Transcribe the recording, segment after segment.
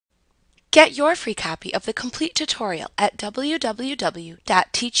Get your free copy of the complete tutorial at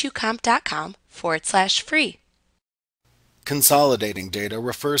www.teachucomp.com/free. Consolidating data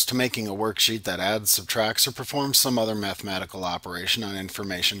refers to making a worksheet that adds, subtracts, or performs some other mathematical operation on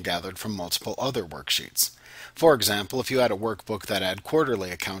information gathered from multiple other worksheets. For example, if you had a workbook that had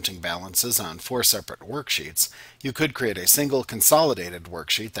quarterly accounting balances on 4 separate worksheets, you could create a single consolidated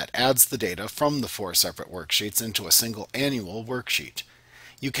worksheet that adds the data from the 4 separate worksheets into a single annual worksheet.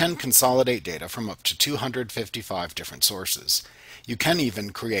 You can consolidate data from up to 255 different sources. You can even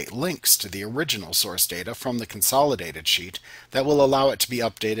create links to the original source data from the consolidated sheet that will allow it to be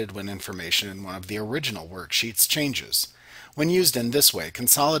updated when information in one of the original worksheets changes. When used in this way,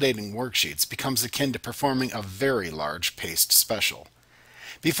 consolidating worksheets becomes akin to performing a very large paste special.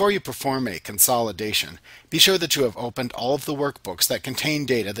 Before you perform a consolidation, be sure that you have opened all of the workbooks that contain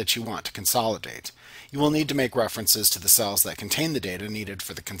data that you want to consolidate. You will need to make references to the cells that contain the data needed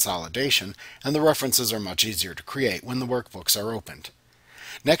for the consolidation, and the references are much easier to create when the workbooks are opened.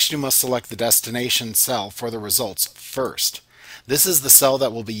 Next, you must select the destination cell for the results first. This is the cell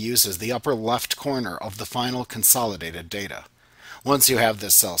that will be used as the upper left corner of the final consolidated data. Once you have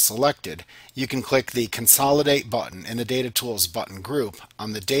this cell selected, you can click the Consolidate button in the Data Tools button group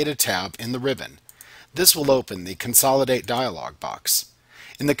on the Data tab in the ribbon. This will open the Consolidate dialog box.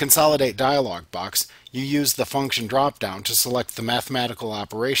 In the Consolidate dialog box, you use the function drop-down to select the mathematical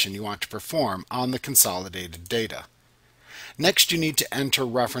operation you want to perform on the consolidated data. Next, you need to enter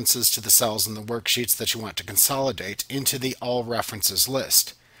references to the cells in the worksheets that you want to consolidate into the All References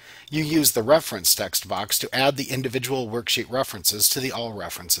list. You use the Reference text box to add the individual worksheet references to the All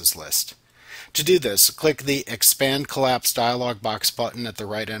References list. To do this, click the Expand Collapse dialog box button at the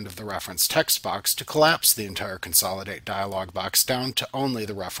right end of the reference text box to collapse the entire Consolidate dialog box down to only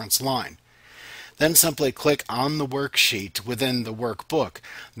the reference line. Then simply click on the worksheet within the workbook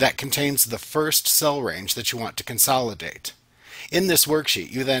that contains the first cell range that you want to consolidate. In this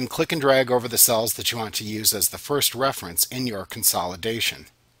worksheet, you then click and drag over the cells that you want to use as the first reference in your consolidation.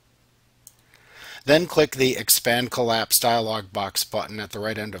 Then click the Expand Collapse dialog box button at the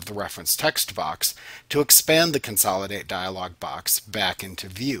right end of the reference text box to expand the Consolidate dialog box back into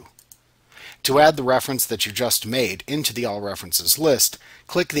view. To add the reference that you just made into the All References list,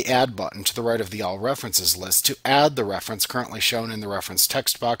 click the Add button to the right of the All References list to add the reference currently shown in the reference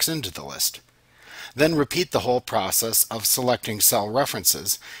text box into the list. Then repeat the whole process of selecting cell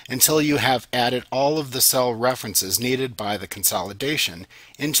references until you have added all of the cell references needed by the consolidation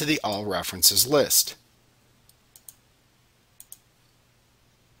into the All References list.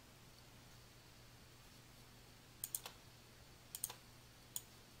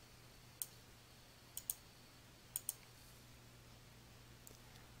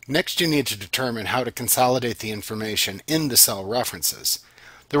 Next, you need to determine how to consolidate the information in the cell references.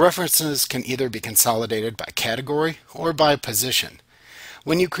 The references can either be consolidated by category or by position.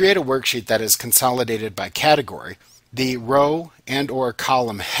 When you create a worksheet that is consolidated by category, the row and/or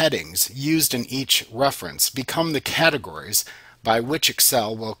column headings used in each reference become the categories by which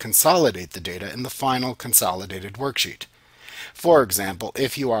Excel will consolidate the data in the final consolidated worksheet. For example,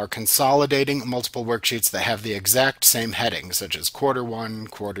 if you are consolidating multiple worksheets that have the exact same headings, such as quarter 1,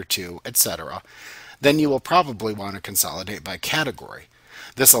 quarter 2, etc., then you will probably want to consolidate by category.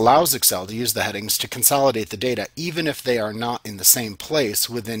 This allows Excel to use the headings to consolidate the data even if they are not in the same place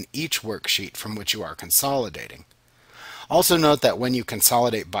within each worksheet from which you are consolidating. Also note that when you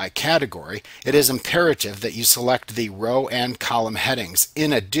consolidate by category, it is imperative that you select the row and column headings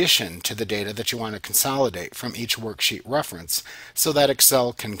in addition to the data that you want to consolidate from each worksheet reference so that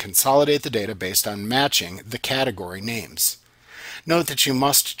Excel can consolidate the data based on matching the category names. Note that you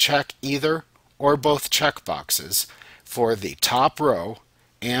must check either or both checkboxes for the top row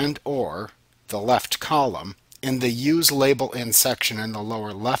and/or the left column in the Use Label In section in the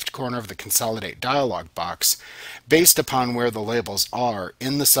lower left corner of the Consolidate dialog box based upon where the labels are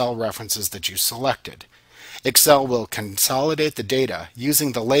in the cell references that you selected. Excel will consolidate the data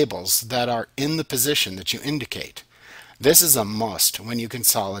using the labels that are in the position that you indicate. This is a must when you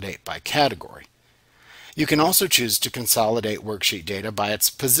consolidate by category. You can also choose to consolidate worksheet data by its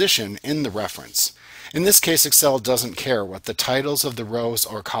position in the reference. In this case, Excel doesn't care what the titles of the rows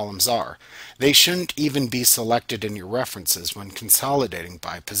or columns are. They shouldn't even be selected in your references when consolidating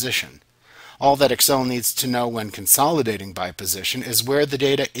by position. All that Excel needs to know when consolidating by position is where the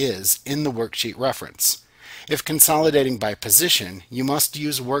data is in the worksheet reference. If consolidating by position, you must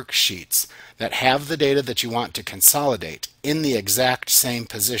use worksheets that have the data that you want to consolidate in the exact same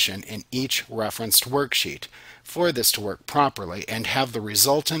position in each referenced worksheet for this to work properly and have the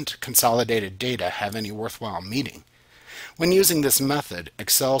resultant consolidated data have any worthwhile meaning. When using this method,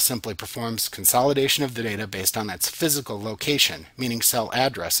 Excel simply performs consolidation of the data based on its physical location, meaning cell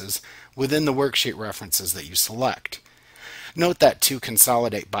addresses, within the worksheet references that you select. Note that to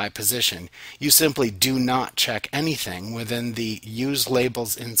consolidate by position, you simply do not check anything within the Use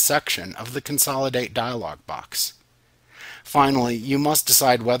Labels in section of the Consolidate dialog box. Finally, you must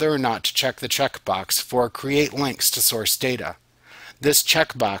decide whether or not to check the checkbox for Create Links to Source Data. This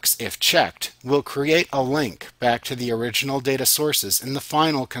checkbox, if checked, will create a link back to the original data sources in the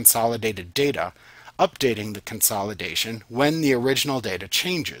final consolidated data, updating the consolidation when the original data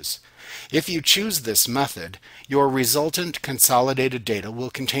changes. If you choose this method, your resultant consolidated data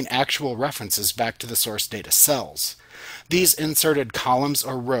will contain actual references back to the source data cells. These inserted columns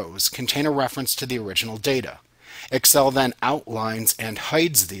or rows contain a reference to the original data. Excel then outlines and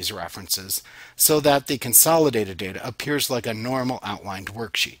hides these references so that the consolidated data appears like a normal outlined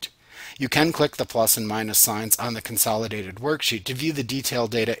worksheet. You can click the plus and minus signs on the consolidated worksheet to view the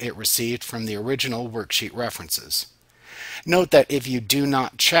detailed data it received from the original worksheet references. Note that if you do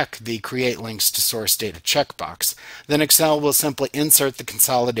not check the Create Links to Source Data checkbox, then Excel will simply insert the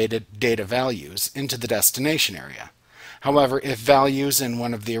consolidated data values into the destination area. However, if values in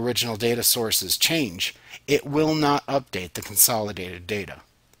one of the original data sources change, it will not update the consolidated data.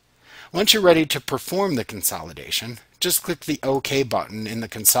 Once you're ready to perform the consolidation, just click the OK button in the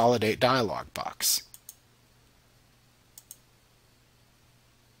Consolidate dialog box.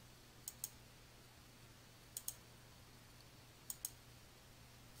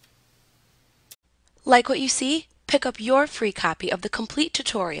 Like what you see? Pick up your free copy of the complete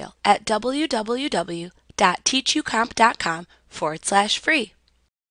tutorial at www.teachucomp.com/free.